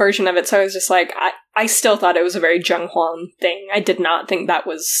version of it, so I was just like, I still thought it was a very Jung-hwan thing. I did not think that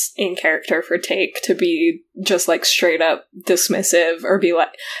was in character for Take to be just, like, straight up dismissive or be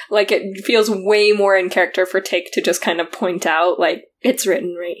like, it feels way more in character for Take to just kind of point out, like, it's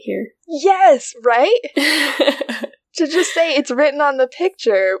written right here. Yes, right? To just say it's written on the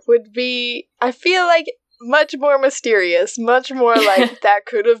picture would be, I feel like, much more mysterious, much more like that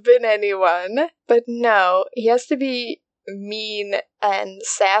could have been anyone. But no, he has to be mean and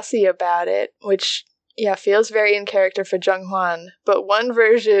sassy about it, which, yeah, feels very in character for Jung-hwan. But one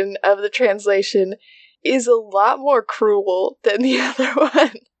version of the translation is a lot more cruel than the other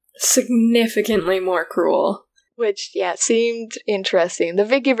one. Significantly more cruel. Which, yeah, seemed interesting. The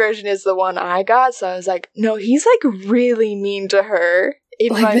Vicky version is the one I got, so I was like, no, he's, like, really mean to her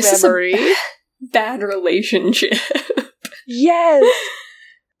in like, my memory. Is a bad relationship. Yes!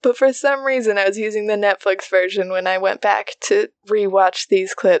 But for some reason, I was using the Netflix version when I went back to rewatch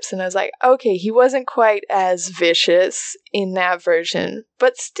these clips, and I was like, okay, he wasn't quite as vicious in that version.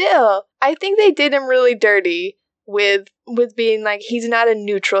 But still, I think they did him really dirty with being like, he's not a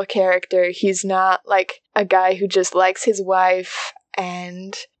neutral character. He's not like a guy who just likes his wife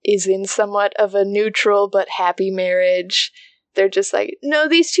and is in somewhat of a neutral but happy marriage. They're just like, no,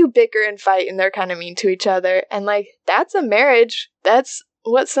 these two bicker and fight and they're kind of mean to each other. And like, that's a marriage. That's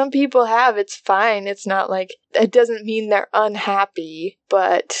what some people have. It's fine. It's not like, it doesn't mean they're unhappy,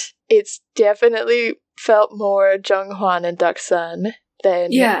 but it's definitely felt more Jung-hwan and Duck-sun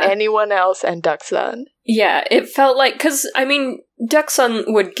than anyone else and Duck-sun. Yeah, it felt like, because, I mean, Duck-sun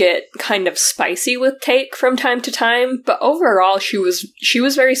would get kind of spicy with Take from time to time, but overall she was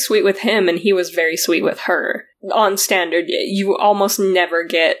very sweet with him and he was very sweet with her. On standard, you almost never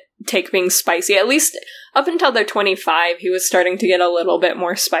get Take being spicy. At least up until they're 25, he was starting to get a little bit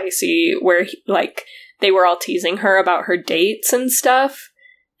more spicy, where, they were all teasing her about her dates and stuff,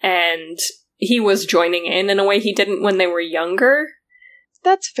 and he was joining in a way he didn't when they were younger.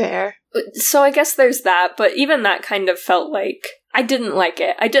 That's fair. So I guess there's that, but even that kind of felt like I didn't like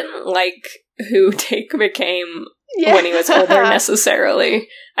it. I didn't like who Taek became when he was older necessarily.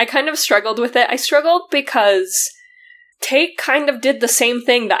 I kind of struggled with it. I struggled because Taek kind of did the same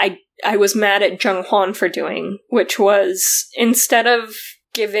thing that I was mad at Jung Hwan for doing, which was instead of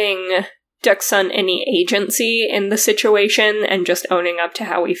giving Deok-sun any agency in the situation and just owning up to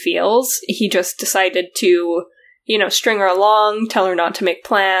how he feels, he just decided to, string her along, tell her not to make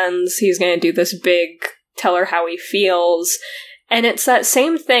plans, he's gonna do this big, tell her how he feels. And it's that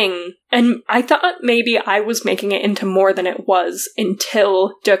same thing, and I thought maybe I was making it into more than it was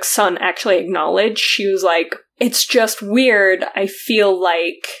until Deok-sun actually acknowledged. She was like, it's just weird, I feel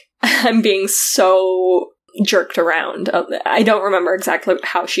like I'm being so jerked around. I don't remember exactly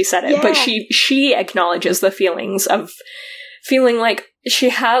how she said it, but she acknowledges the feelings of feeling like she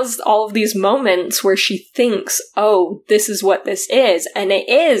has all of these moments where she thinks, oh, this is what this is, and it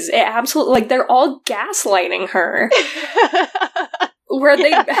is. It absolutely, like, they're all gaslighting her. Where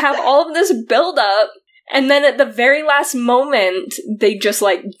they have all of this build-up, and then at the very last moment, they just,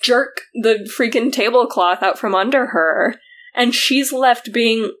 like, jerk the freaking tablecloth out from under her, and she's left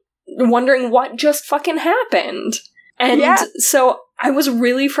wondering what just fucking happened. And so I was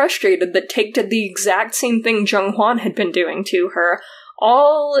really frustrated that Taek did the exact same thing Jung Hwan had been doing to her,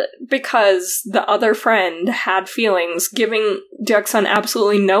 all because the other friend had feelings, giving Deok-sun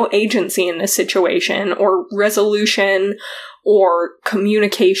absolutely no agency in this situation, or resolution, or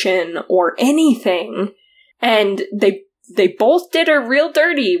communication, or anything. And they both did her real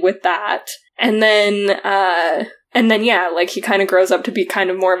dirty with that. And then, he kind of grows up to be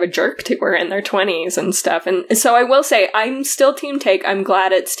kind of more of a jerk to her in their 20s and stuff. And so I will say, I'm still Team Taek. I'm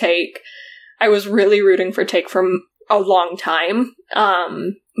glad it's Taek. I was really rooting for Taek for a long time.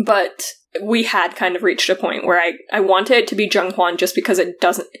 But we had kind of reached a point where I wanted it to be Jung Hwan just because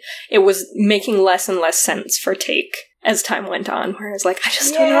it was making less and less sense for Taek as time went on. Where I was like, I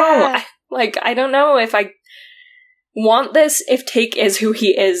just don't know. I don't know if I want this if Taek is who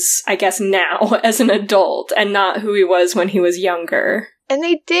he is, I guess, now as an adult and not who he was when he was younger. And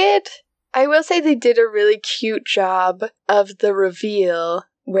I will say they did a really cute job of the reveal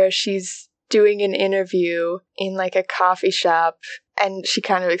where she's doing an interview in like a coffee shop and she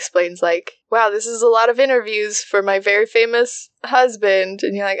kind of explains like, wow, this is a lot of interviews for my very famous husband.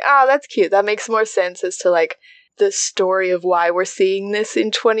 And you're like, oh, that's cute. That makes more sense as to like the story of why we're seeing this in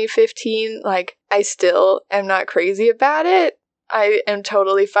 2015. Like, I still am not crazy about it. I am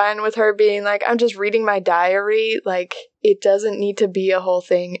totally fine with her being like, I'm just reading my diary. Like, it doesn't need to be a whole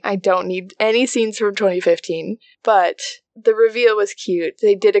thing. I don't need any scenes from 2015. But the reveal was cute.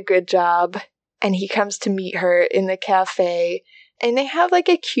 They did a good job. And he comes to meet her in the cafe. And they have like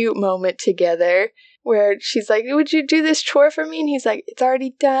a cute moment together where she's like, would you do this chore for me? And he's like, it's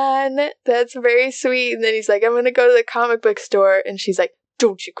already done. That's very sweet. And then he's like, I'm going to go to the comic book store. And she's like,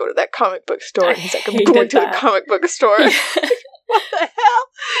 don't you go to that comic book store. And he's like, I'm going to the comic book store. What the hell?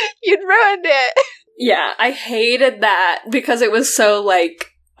 You'd ruined it. Yeah, I hated that because it was so like,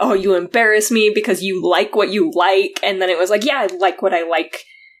 oh, you embarrass me because you like what you like. And then it was like, yeah, I like what I like.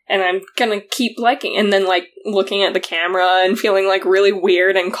 And I'm gonna keep liking. And then, like, looking at the camera and feeling, like, really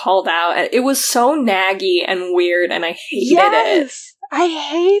weird and called out. It was so naggy and weird, and I hated it. I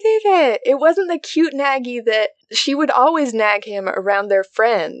hated it. It wasn't the cute naggy that she would always nag him around their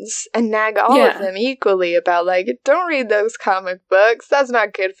friends and nag all of them equally about, like, don't read those comic books. That's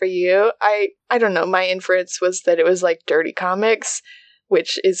not good for you. I don't know. My inference was that it was, like, dirty comics,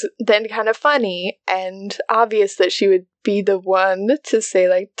 which is then kind of funny and obvious that she would be the one to say,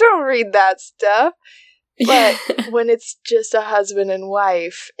 like, don't read that stuff. But when it's just a husband and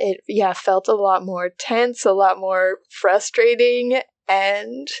wife, it, felt a lot more tense, a lot more frustrating,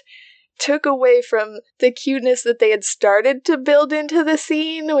 and took away from the cuteness that they had started to build into the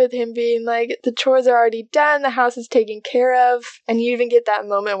scene with him being like, the chores are already done, the house is taken care of, and you even get that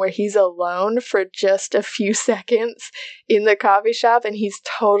moment where he's alone for just a few seconds in the coffee shop, and he's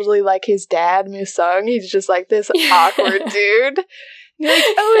totally like his dad, Musung. He's just like this awkward dude. And you're like,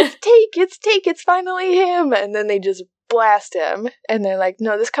 oh, it's Taek, it's finally him, and then they just blast him, and they're like,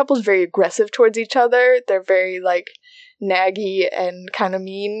 no, this couple's very aggressive towards each other, they're very, like, naggy and kind of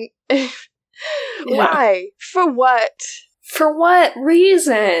mean. Why? For what? For what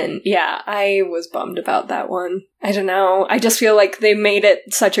reason? Yeah, I was bummed about that one. I don't know. I just feel like they made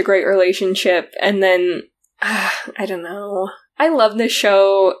it such a great relationship, and then, I don't know. I love this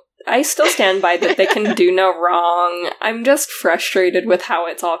show. I still stand by that they can do no wrong. I'm just frustrated with how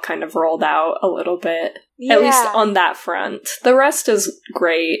it's all kind of rolled out a little bit. Yeah. At least on that front. The rest is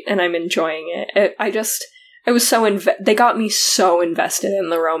great, and I'm enjoying it. I was so they got me so invested in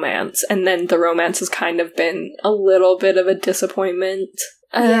the romance, and then the romance has kind of been a little bit of a disappointment.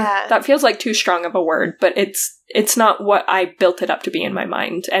 Yeah. That feels like too strong of a word, but it's not what I built it up to be in my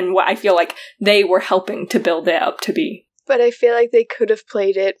mind, and what I feel like they were helping to build it up to be. But I feel like they could have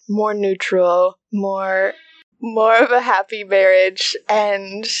played it more neutral, more of a happy marriage,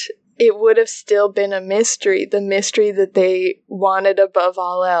 and it would have still been a mystery, the mystery that they wanted above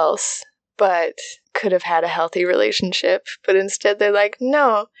all else, but could have had a healthy relationship. But instead they're like,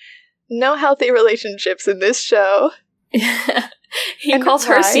 no healthy relationships in this show. He calls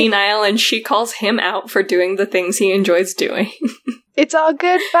her senile, and she calls him out for doing the things he enjoys doing. It's all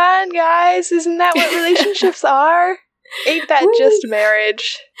good fun, guys. Isn't that what relationships are? Ain't that just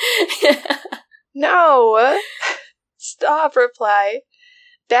marriage? Yeah. No. Stop, reply.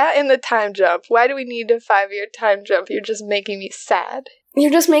 That and the time jump. Why do we need a 5-year time jump? You're just making me sad.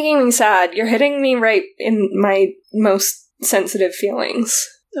 You're just making me sad. You're hitting me right in my most sensitive feelings.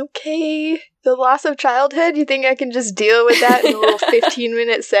 Okay. The loss of childhood? You think I can just deal with that in a little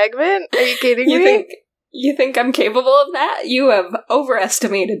 15-minute segment? Are you kidding me? You think I'm capable of that? You have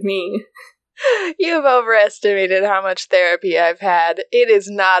overestimated me. You have overestimated how much therapy I've had. It is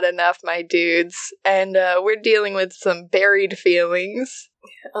not enough, my dudes. And we're dealing with some buried feelings.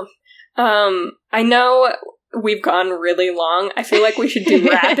 Yeah. I know we've gone really long. I feel like we should do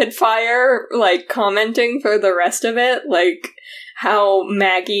rapid fire, like, commenting for the rest of it. Like, how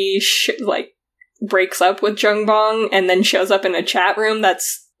Maggie, breaks up with Jungbong and then shows up in a chat room.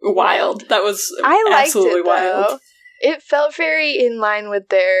 That's wild. That was absolutely wild. It felt very in line with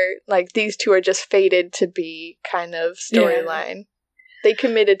their, like, these two are just fated to be kind of storyline. Yeah. They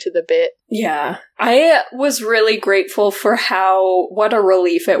committed to the bit. Yeah. I was really grateful for what a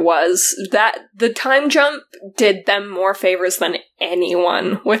relief it was that the time jump did them more favors than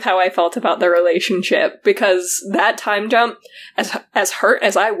anyone with how I felt about the relationship, because that time jump, as hurt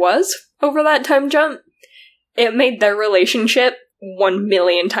as I was over that time jump, it made their relationship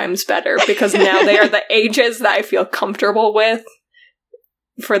 1,000,000 times better, because now they are the ages that I feel comfortable with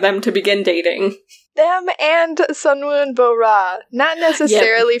for them to begin dating. Them and Sunwoo and Bo-ra. Not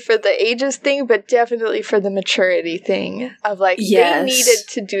necessarily for the ages thing, but definitely for the maturity thing. Of, like, They needed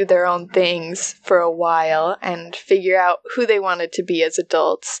to do their own things for a while and figure out who they wanted to be as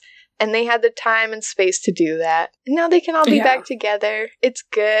adults. And they had the time and space to do that. And now they can all be back together. It's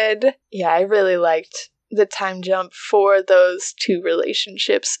good. Yeah, I really liked the time jump for those two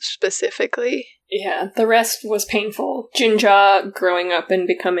relationships specifically. Yeah, the rest was painful. Jinja growing up and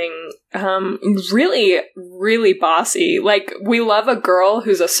becoming really, really bossy. Like, we love a girl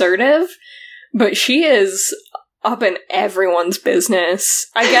who's assertive, but she is up in everyone's business.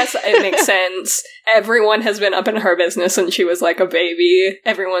 I guess it makes sense. Everyone has been up in her business since she was, like, a baby.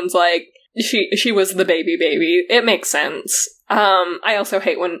 Everyone's like, she was the baby. It makes sense. I also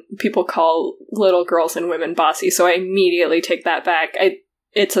hate when people call little girls and women bossy, so I immediately take that back.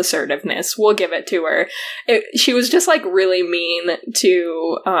 It's assertiveness. We'll give it to her. She was just, like, really mean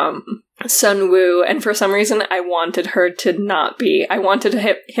to Sunwoo, and for some reason I wanted her to not be. I wanted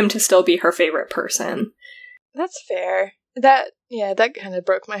him to still be her favorite person. That's fair. That kind of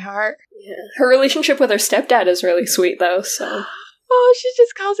broke my heart. Yeah. Her relationship with her stepdad is really sweet, though, so... Oh, she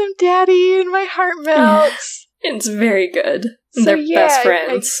just calls him daddy, and my heart melts. It's very good. So, they're best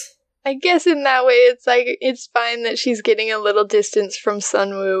friends. I guess in that way, it's like, it's fine that she's getting a little distance from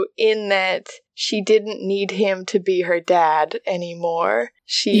Sunwoo in that she didn't need him to be her dad anymore.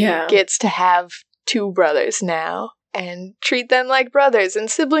 She gets to have two brothers now and treat them like brothers, and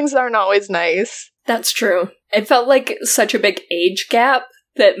siblings aren't always nice. That's true. It felt like such a big age gap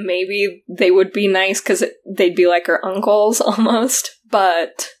that maybe they would be nice because they'd be like her uncles almost,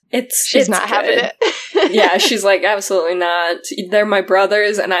 but she's not having it. Yeah, she's like, absolutely not. They're my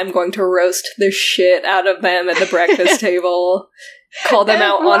brothers, and I'm going to roast the shit out of them at the breakfast table. Call them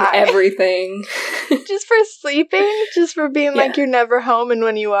out on everything. Just for sleeping? Just for being like, you're never home, and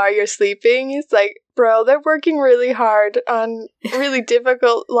when you are, you're sleeping? It's like, bro, they're working really hard on really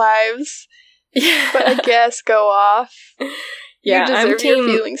difficult lives. Yeah. But I guess go off. Yeah, you deserve your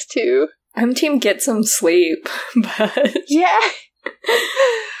feelings too. I'm team get some sleep, but... Yeah.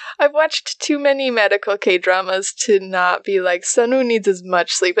 I've watched too many medical K-dramas to not be like, Sunwoo needs as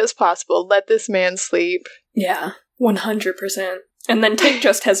much sleep as possible. Let this man sleep. Yeah, 100%. And then Taek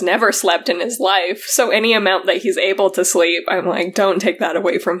just has never slept in his life, so any amount that he's able to sleep, I'm like, don't take that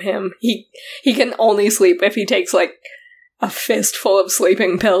away from him. He can only sleep if he takes, like, a fistful of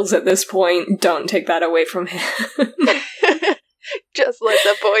sleeping pills at this point. Don't take that away from him. Just let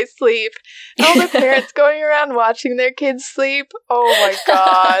the boy sleep. All the parents going around watching their kids sleep. Oh my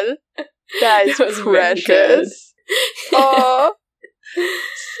god. That is precious. Oh,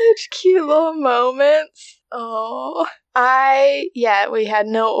 such cute little moments. Oh, we had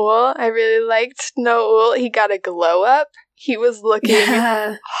Noel. I really liked Noel. He got a glow up. He was looking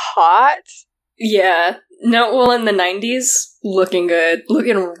hot. Yeah. Noel in the 90s, looking good.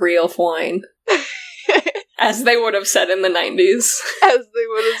 Looking real fine. As they would have said in the 90s. As they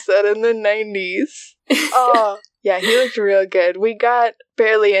would have said in the 90s. Oh, yeah, he looked real good. We got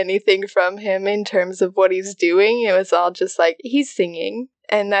barely anything from him in terms of what he's doing. It was all just like, he's singing,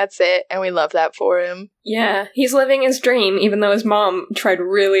 and that's it, and we love that for him. Yeah, he's living his dream, even though his mom tried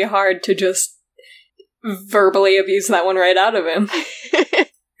really hard to just verbally abuse that one right out of him.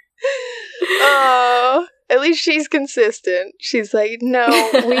 Oh, at least she's consistent. She's like, no,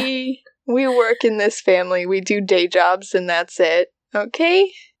 we work in this family. We do day jobs, and that's it.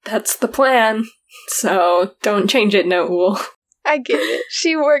 Okay? That's the plan. So, don't change it, Noel. I get it.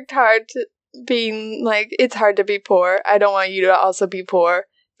 She worked hard to being like, it's hard to be poor. I don't want you to also be poor.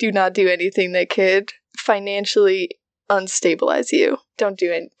 Do not do anything that could financially unstabilize you. Don't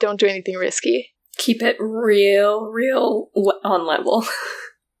do anything risky. Keep it real on level.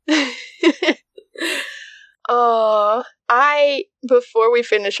 Oh, before we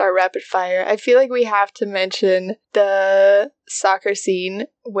finish our rapid fire, I feel like we have to mention the soccer scene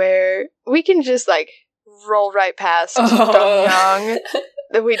where we can just like roll right past Dong Yang.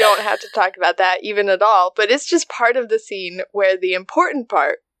 That we don't have to talk about that even at all, but it's just part of the scene where the important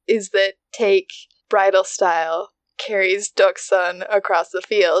part is that Take, bridal style, carries Doksun across the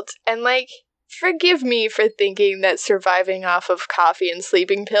field. And like, forgive me for thinking that surviving off of coffee and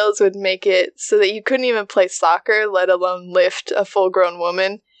sleeping pills would make it so that you couldn't even play soccer, let alone lift a full-grown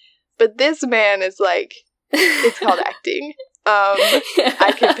woman. But this man is like, it's called acting.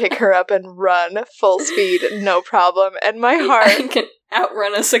 I can pick her up and run full speed, no problem. And my heart... I can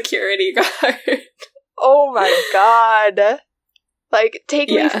outrun a security guard. Oh my god. Like, take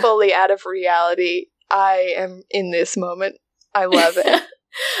me fully out of reality. I am in this moment. I love it.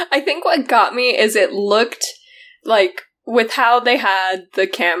 I think what got me is it looked like, with how they had the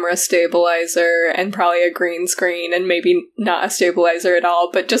camera stabilizer and probably a green screen and maybe not a stabilizer at all,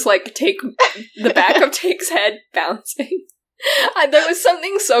 but just like the back of Take's head bouncing. There was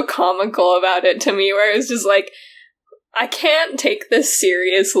something so comical about it to me where it was just like, I can't take this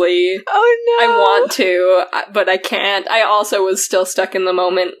seriously. Oh no! I want to, but I can't. I also was still stuck in the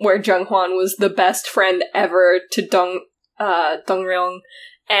moment where Jung-hwan was the best friend ever to Dong-ryung,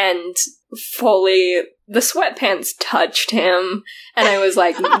 and fully the sweatpants touched him, and I was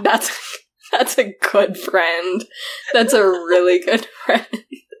like, that's a good friend. That's a really good friend.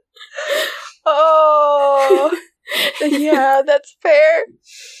 Oh, yeah, that's fair.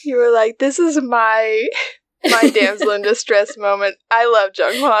 You were like, this is my damsel in distress moment. I love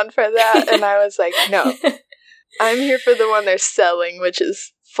Jung-hwan for that, and I was like, no, I'm here for the one they're selling, which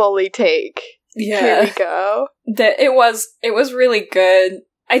is fully Take. Yeah. Here we go. It was really good.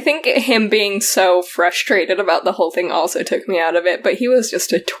 I think him being so frustrated about the whole thing also took me out of it, but he was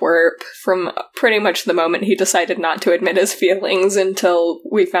just a twerp from pretty much the moment he decided not to admit his feelings until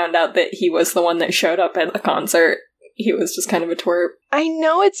we found out that he was the one that showed up at the concert. He was just kind of a twerp. I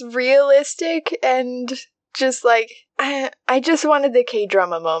know it's realistic and just like, I just wanted the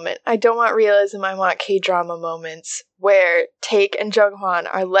K-drama moment. I don't want realism, I want K-drama moments where Take and Jung-hwan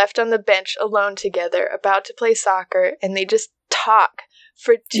are left on the bench alone together, about to play soccer, and they just talk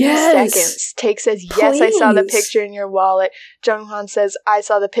for 2 seconds. Take says, yes, I saw the picture in your wallet. Jung-hwan says, I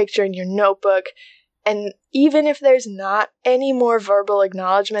saw the picture in your notebook. And even if there's not any more verbal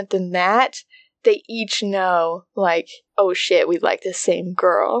acknowledgement than that, they each know, like, oh shit, we like the same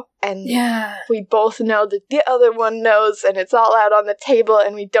girl. And we both know that the other one knows, and it's all out on the table,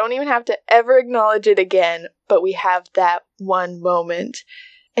 and we don't even have to ever acknowledge it again, but we have that one moment.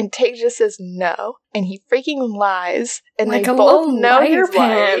 And Take just says no, and he freaking lies, and like they both know he's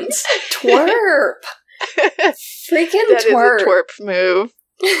lying. Twerp! Freaking that twerp. That is a twerp move.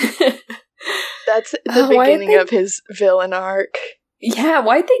 That's the beginning of his villain arc. Yeah,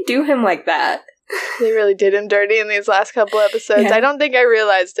 why'd they do him like that? They really did him dirty in these last couple episodes. Yeah. I don't think I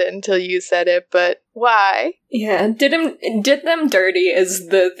realized it until you said it, but why? Yeah, did them dirty is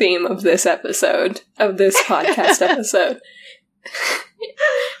the theme of this episode, of this podcast episode.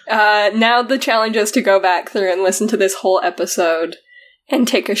 Now the challenge is to go back through and listen to this whole episode and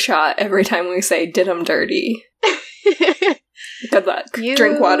take a shot every time we say did him dirty. Good luck.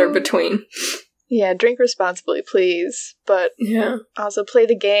 Drink water between. Yeah, drink responsibly, please. But also play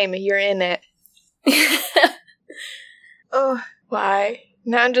the game. You're in it. Oh, why?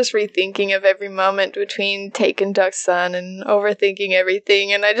 Now I'm just rethinking of every moment between Take and Duck-san and overthinking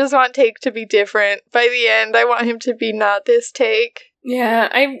everything, and I just want Take to be different. By the end, I want him to be not this Take. Yeah,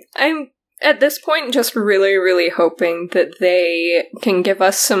 I'm at this point just really, really hoping that they can give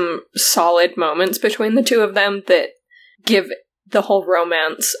us some solid moments between the two of them that give the whole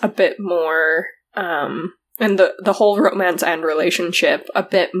romance a bit more, and the whole romance and relationship a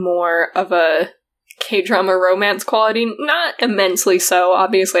bit more of a K-drama romance quality. Not immensely so,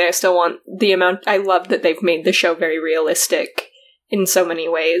 obviously. I still want the amount. I love that they've made the show very realistic in so many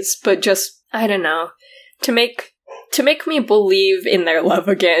ways, but just, I don't know, to make me believe in their love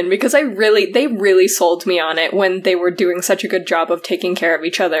again, because they really sold me on it when they were doing such a good job of taking care of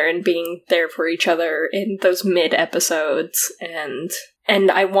each other and being there for each other in those mid-episodes,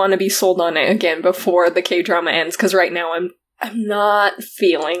 and I want to be sold on it again before the K-drama ends, because right now I'm not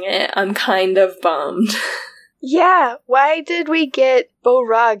feeling it. I'm kind of bummed. Yeah, why did we get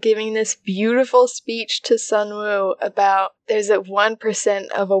Bo-ra giving this beautiful speech to Sunwoo about there's a 1%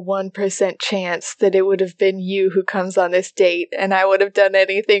 of a 1% chance that it would have been you who comes on this date, and I would have done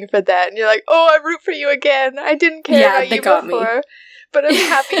anything for that, and you're like, oh, I root for you again. I didn't care about you before, but I'm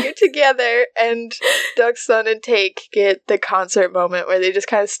happy you're together. And Duck-san and Take get the concert moment where they just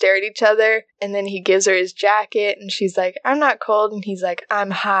kind of stare at each other, and then he gives her his jacket, and she's like, I'm not cold, and he's like, I'm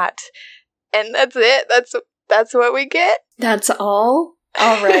hot. And that's it. That's what we get. That's all?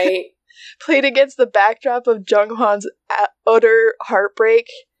 All right. Played against the backdrop of Jung-hwan's utter heartbreak,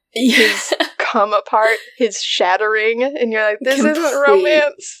 his come apart, his shattering, and you're like, this isn't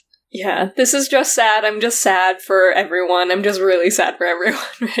romance. Yeah, this is just sad. I'm just sad for everyone. I'm just really sad for everyone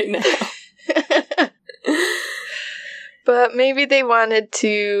right now. But maybe they wanted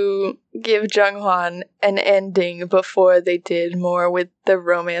to give Jung-hwan an ending before they did more with the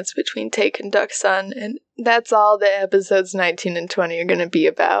romance between Take and Duck-san, and that's all the episodes 19 and 20 are going to be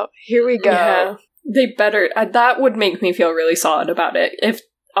about. Here we go. Yeah, they better. That would make me feel really solid about it if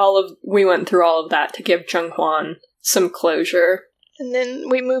we went through all of that to give Jung-hwan some closure. And then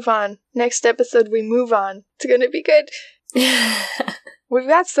we move on. Next episode, we move on. It's going to be good. We've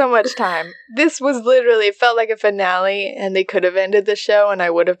got so much time. This was literally, it felt like a finale, and they could have ended the show, and I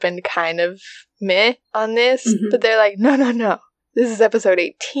would have been kind of meh on this. Mm-hmm. But they're like, no. This is episode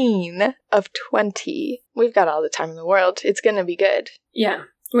 18 of 20. We've got all the time in the world. It's going to be good. Yeah.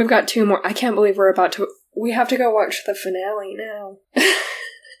 We've got 2 more. I can't believe we have to go watch the finale now.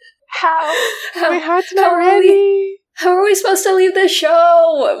 How? My heart's not ready. How are we supposed to leave this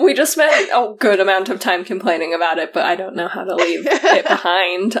show? We just spent a good amount of time complaining about it, but I don't know how to leave it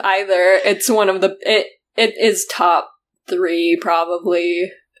behind either. It's one of it is top 3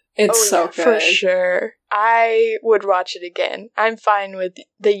 probably. It's so good. For sure. I would watch it again. I'm fine with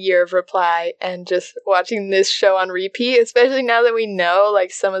the Year of Reply and just watching this show on repeat, especially now that we know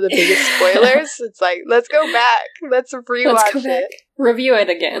like some of the biggest spoilers. It's like, let's go back. Let's rewatch it. Review it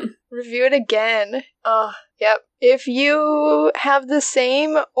again. Oh, yep. If you have the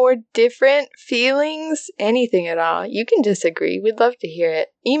same or different feelings, anything at all, you can disagree. We'd love to hear it.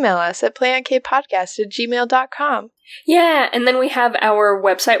 Email us at playonkpodcast@gmail.com. Yeah, and then we have our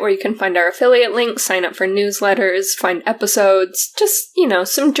website where you can find our affiliate links, sign up for newsletters, find episodes, just,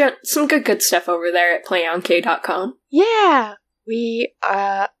 some good stuff over there at playonk.com. Yeah. We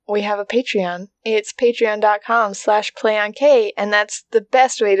have a Patreon. It's patreon.com/playonk, and that's the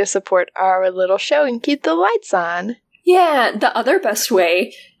best way to support our little show and keep the lights on. Yeah, the other best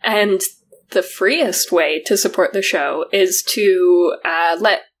way, and the freest way to support the show is to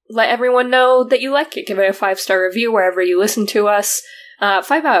let everyone know that you like it. Give it a 5-star review wherever you listen to us.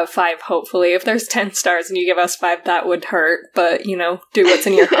 5 out of 5, hopefully. If there's 10 stars and you give us 5, that would hurt, but, do what's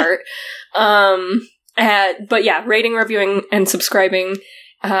in your heart. But yeah, rating, reviewing, and subscribing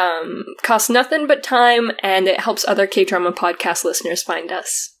costs nothing but time, and it helps other K-drama podcast listeners find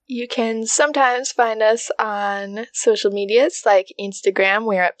us. You can sometimes find us on social medias like Instagram,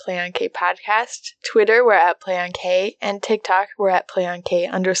 we're at PlayOnK Podcast, Twitter, we're at PlayOnK, and TikTok, we're at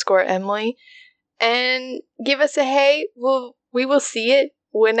PlayOnK_Emily. And give us a hey, we will see it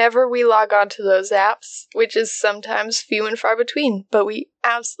whenever we log on to those apps, which is sometimes few and far between, but we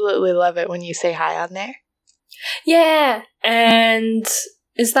absolutely love it when you say hi on there. Yeah, and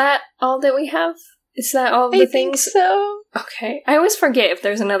is that all that we have? Is that all the things? I think so. Okay. I always forget if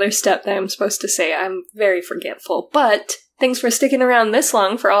there's another step that I'm supposed to say. I'm very forgetful. But thanks for sticking around this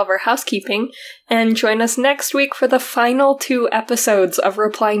long for all of our housekeeping, and join us next week for the final 2 episodes of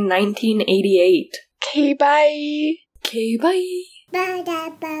Reply 1988. Okay, bye. Okay, bye. Ba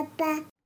da ba ba.